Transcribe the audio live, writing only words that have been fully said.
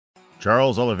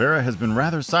Charles Oliveira has been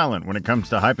rather silent when it comes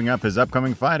to hyping up his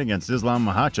upcoming fight against Islam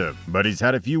Makhachev, but he's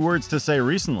had a few words to say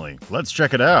recently. Let's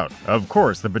check it out. Of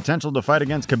course, the potential to fight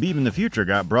against Khabib in the future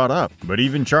got brought up, but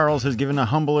even Charles has given a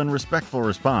humble and respectful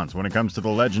response when it comes to the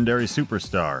legendary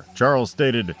superstar. Charles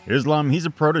stated, "Islam, he's a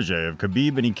protege of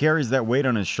Khabib and he carries that weight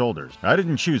on his shoulders. I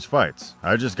didn't choose fights.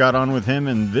 I just got on with him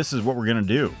and this is what we're gonna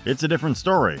do. It's a different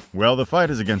story. Well, the fight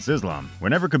is against Islam.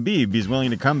 Whenever Khabib is willing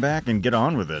to come back and get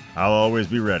on with it, I'll always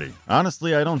be ready.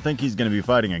 Honestly, I don't think he's going to be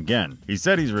fighting again. He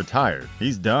said he's retired.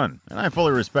 He's done. And I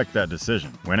fully respect that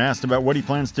decision." When asked about what he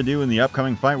plans to do in the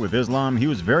upcoming fight with Islam, he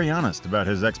was very honest about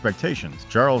his expectations.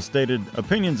 Charles stated,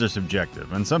 "Opinions are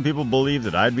subjective, and some people believe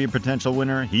that I'd be a potential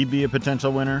winner, he'd be a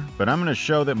potential winner, but I'm going to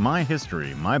show that my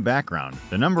history, my background,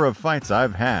 the number of fights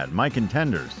I've had, my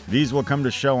contenders, these will come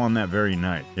to show on that very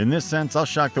night. In this sense, I'll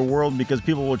shock the world because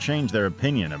people will change their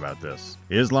opinion about this."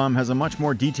 Islam has a much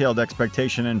more detailed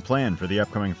expectation and plan for the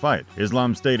upcoming fight.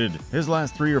 Islam stated, "His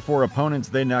last 3 or 4 opponents,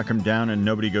 they knock him down and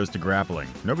nobody goes to grappling.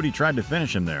 Nobody tried to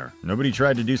finish him there. Nobody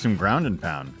tried to do some ground and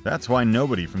pound. That's why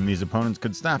nobody from these opponents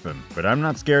could stop him. But I'm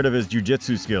not scared of his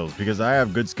jiu-jitsu skills because I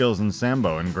have good skills in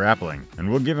sambo and grappling, and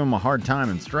we'll give him a hard time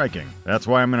in striking. That's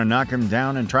why I'm going to knock him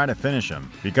down and try to finish him.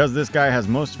 Because this guy has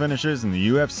most finishes in the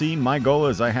UFC, my goal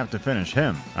is I have to finish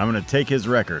him. I'm going to take his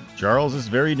record. Charles is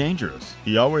very dangerous.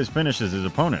 He always finishes his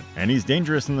opponent, and he's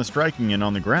dangerous in the striking and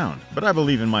on the ground. But I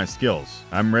believe in my skills.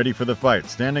 I'm ready for the fight,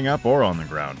 standing up or on the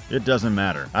ground. It doesn't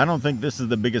matter. I don't think this is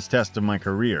the biggest test of my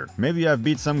career. Maybe I've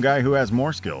beat some guy who has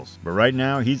more skills, but right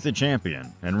now he's the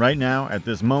champion. And right now, at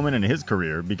this moment in his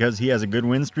career, because he has a good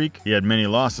win streak, he had many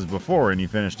losses before and he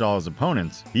finished all his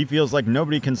opponents, he feels like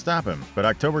nobody can stop him. But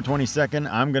October 22nd,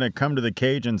 I'm gonna come to the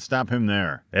cage and stop him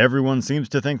there." Everyone seems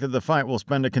to think that the fight will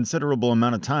spend a considerable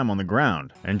amount of time on the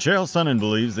ground, and Chael Sonnen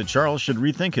believes that Charles should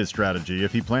rethink his strategy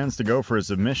if he plans to go for a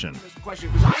submission. Because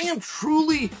I am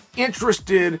truly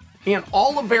interested in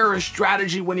Oliveira's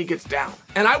strategy when he gets down.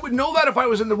 And I would know that if I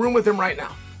was in the room with him right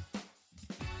now.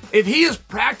 If he is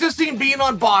practicing being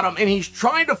on bottom and he's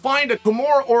trying to find a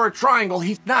Kimura or a triangle,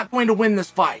 he's not going to win this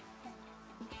fight.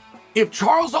 If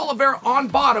Charles Oliveira on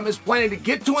bottom is planning to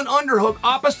get to an underhook,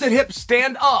 opposite hip,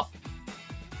 stand up,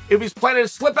 if he's planning to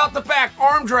slip out the back,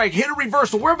 arm drag, hit a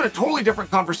reversal, we're having a totally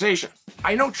different conversation.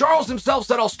 I know Charles himself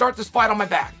said, "I'll start this fight on my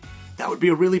back." That would be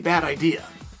a really bad idea.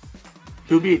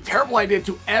 It would be a terrible idea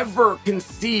to ever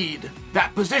concede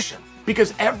that position,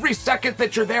 because every second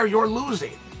that you're there, you're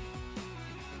losing.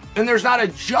 And there's not a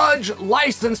judge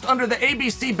licensed under the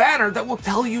ABC banner that will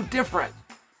tell you different.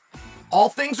 All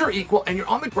things are equal and you're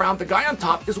on the ground, the guy on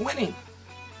top is winning.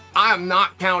 I'm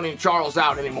not counting Charles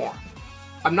out anymore.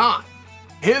 I'm not.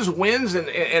 His wins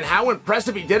and how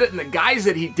impressive he did it and the guys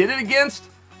that he did it against,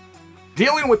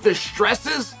 dealing with the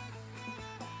stresses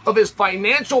of his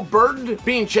financial burden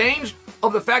being changed,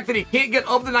 of the fact that he can't get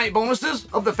of the night bonuses,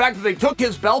 of the fact that they took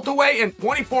his belt away and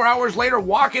 24 hours later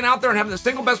walking out there and having the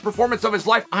single best performance of his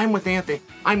life. I'm with Anthony.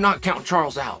 I'm not counting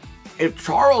Charles out. If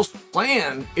Charles'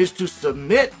 plan is to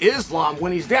submit Islam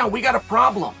when he's down, we got a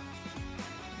problem.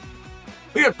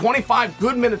 We had 25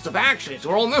 good minutes of action. He's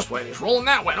rolling this way, and he's rolling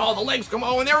that way, and all the legs come,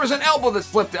 oh, and there was an elbow that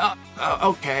slipped up.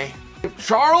 Okay. If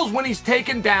Charles, when he's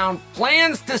taken down,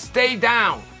 plans to stay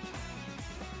down,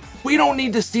 we don't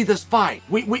need to see this fight.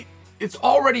 It's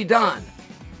already done.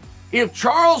 If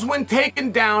Charles, when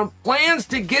taken down, plans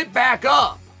to get back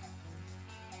up,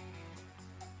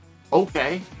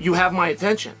 okay, you have my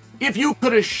attention. If you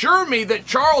could assure me that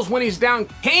Charles, when he's down,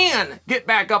 can get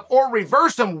back up or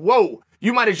reverse him, whoa,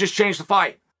 you might have just changed the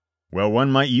fight. Well,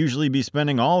 one might usually be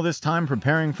spending all this time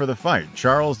preparing for the fight.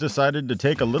 Charles decided to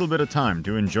take a little bit of time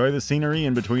to enjoy the scenery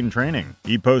in between training.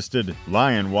 He posted,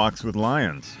 "Lion walks with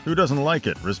lions. Who doesn't like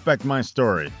it? Respect my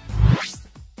story."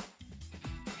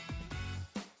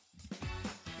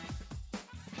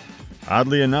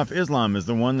 Oddly enough, Islam is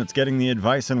the one that's getting the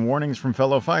advice and warnings from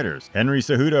fellow fighters. Henry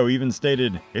Cejudo even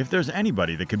stated, "If there's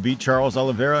anybody that could beat Charles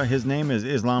Oliveira, his name is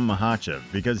Islam Makhachev,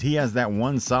 because he has that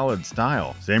one solid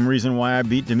style. Same reason why I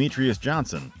beat Demetrius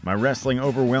Johnson. My wrestling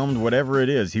overwhelmed whatever it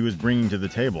is he was bringing to the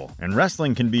table. And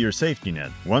wrestling can be your safety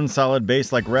net. One solid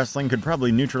base like wrestling could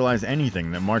probably neutralize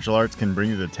anything that martial arts can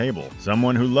bring to the table."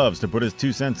 Someone who loves to put his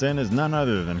 2 cents in is none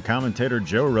other than commentator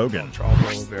Joe Rogan.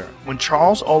 When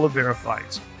Charles Oliveira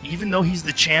fights, even though he's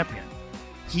the champion,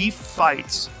 he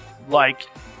fights like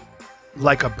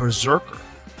a berserker.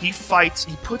 He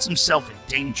puts himself in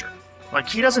danger. Like,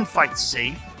 he doesn't fight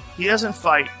safe. He doesn't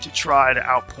fight to try to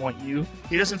outpoint you.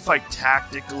 He doesn't fight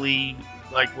tactically,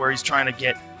 like where he's trying to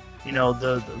get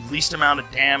the least amount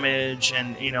of damage,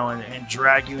 and and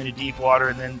drag you into deep water,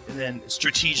 and then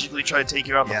strategically try to take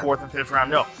you out the 4th and 5th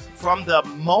round. No, from the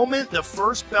moment the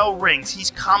first bell rings,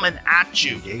 he's coming at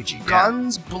you,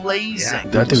 guns blazing.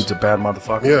 Yeah. That dude's a bad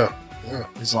motherfucker. Yeah.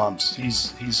 Islam's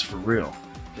he's for real.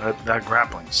 That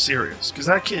grappling is serious, because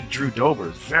that kid Drew Dober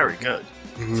is very good.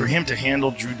 For him to handle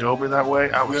Drew Dober that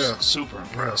way, I was super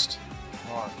impressed.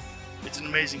 It's an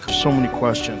amazing. So many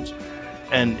questions,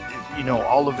 and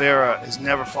Oliveira has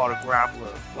never fought a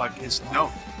grappler like Islam.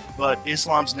 No. But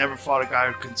Islam's never fought a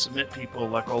guy who can submit people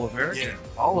like Oliveira. Yeah.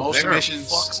 Oliveira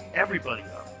fucks everybody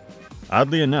up.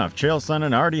 Oddly enough, Chael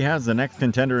Sonnen already has the next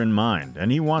contender in mind,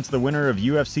 and he wants the winner of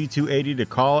UFC 280 to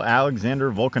call Alexander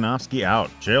Volkanovski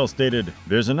out. Chael stated,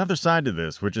 "There's another side to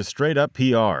this, which is straight up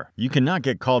PR. You cannot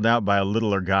get called out by a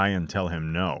littler guy and tell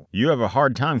him no. You have a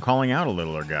hard time calling out a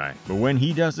littler guy. But when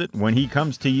he does it, when he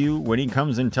comes to you, when he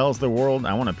comes and tells the world,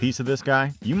 I want a piece of this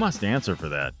guy, you must answer for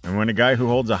that. And when a guy who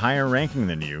holds a higher ranking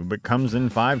than you, but comes in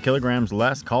 5 kilograms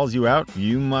less, calls you out,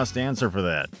 you must answer for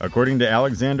that." According to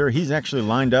Alexander, he's actually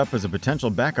lined up as a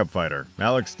potential backup fighter.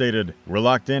 Alex stated, "We're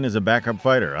locked in as a backup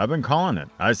fighter. I've been calling it.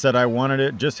 I said I wanted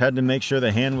it, just had to make sure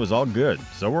the hand was all good.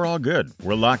 So we're all good.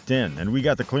 We're locked in, and we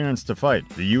got the clearance to fight.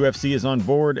 The UFC is on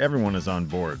board, everyone is on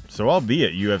board. So I'll be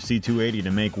at UFC 280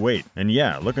 to make weight. And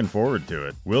yeah, looking forward to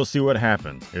it. We'll see what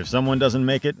happens. If someone doesn't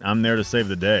make it, I'm there to save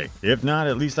the day. If not,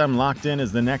 at least I'm locked in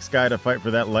as the next guy to fight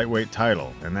for that lightweight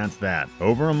title. And that's that."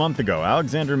 Over a month ago,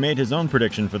 Alexander made his own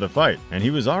prediction for the fight, and he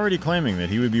was already claiming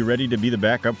that he would be ready to be the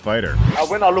backup fighter.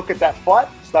 When I look at that fight,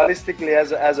 stylistically,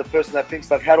 as a person that thinks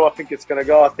like, how do I think it's going to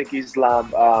go? I think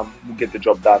Islam will get the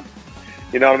job done.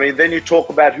 You know what I mean? Then you talk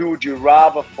about who would you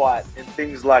rather fight and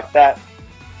things like that.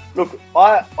 Look,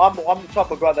 I'm the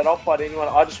type of guy that I'll fight anyone.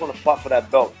 I just want to fight for that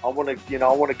belt. I want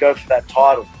to go for that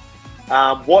title.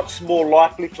 What's more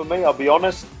likely for me? I'll be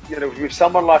honest. With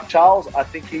someone like Charles, I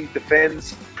think he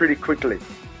defends pretty quickly.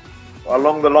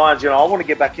 Along the lines, I want to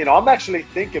get back in. I'm actually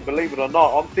thinking, believe it or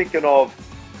not, I'm thinking of,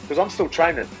 because I'm still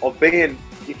training, of being,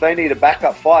 if they need a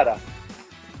backup fighter.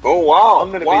 Oh wow! I'm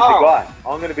going to be the guy.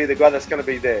 I'm going to be the guy that's going to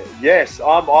be there. Yes,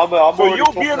 I'm so already you'll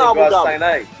talking be in to Abu guys Dhabi. saying,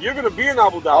 hey, You're going to be in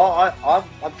Abu Dhabi.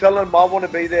 I'm telling them I want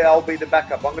to be there. I'll be the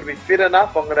backup. I'm going to be fit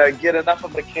enough. I'm going to get enough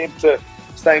of the camp to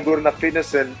stay in good enough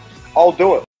fitness, and I'll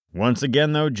do it. Once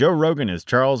again, though, Joe Rogan is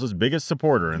Charles' biggest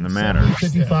supporter in the matter.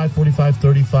 55, 45,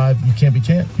 35, you can't be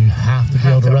champ. You have to be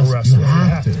able to wrestle. You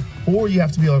have to. Or you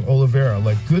have to be like Oliveira.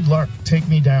 Like, good luck, take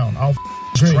me down. I'll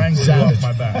strangle you off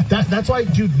my back. That's why,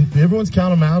 dude, everyone's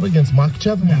counting him out against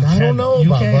Makhachev. I don't know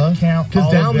about that. You can't count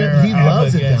because down there, he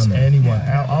loves it down there. Anyone.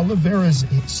 Oliveira's,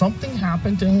 something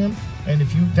happened to him, and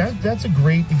if you that's a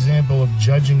great example of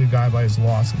judging a guy by his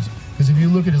losses. Because if you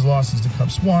look at his losses to Cub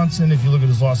Swanson, if you look at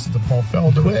his losses to Paul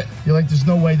Felder, you're like, there's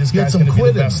no way this guy's going to be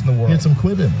the best in the world. He had some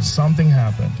quit in. Something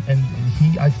happened. And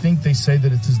I think they say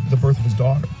that it's the birth of his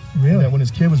daughter. Really? That when his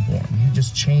kid was born, he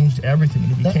just changed everything.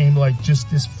 And he became like just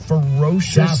this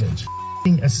ferocious savage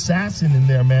assassin in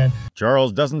there, man.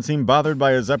 Charles doesn't seem bothered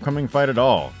by his upcoming fight at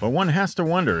all, but one has to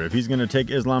wonder if he's going to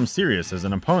take Islam serious as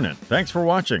an opponent. Thanks for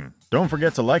watching. Don't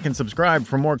forget to like and subscribe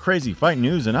for more crazy fight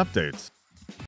news and updates.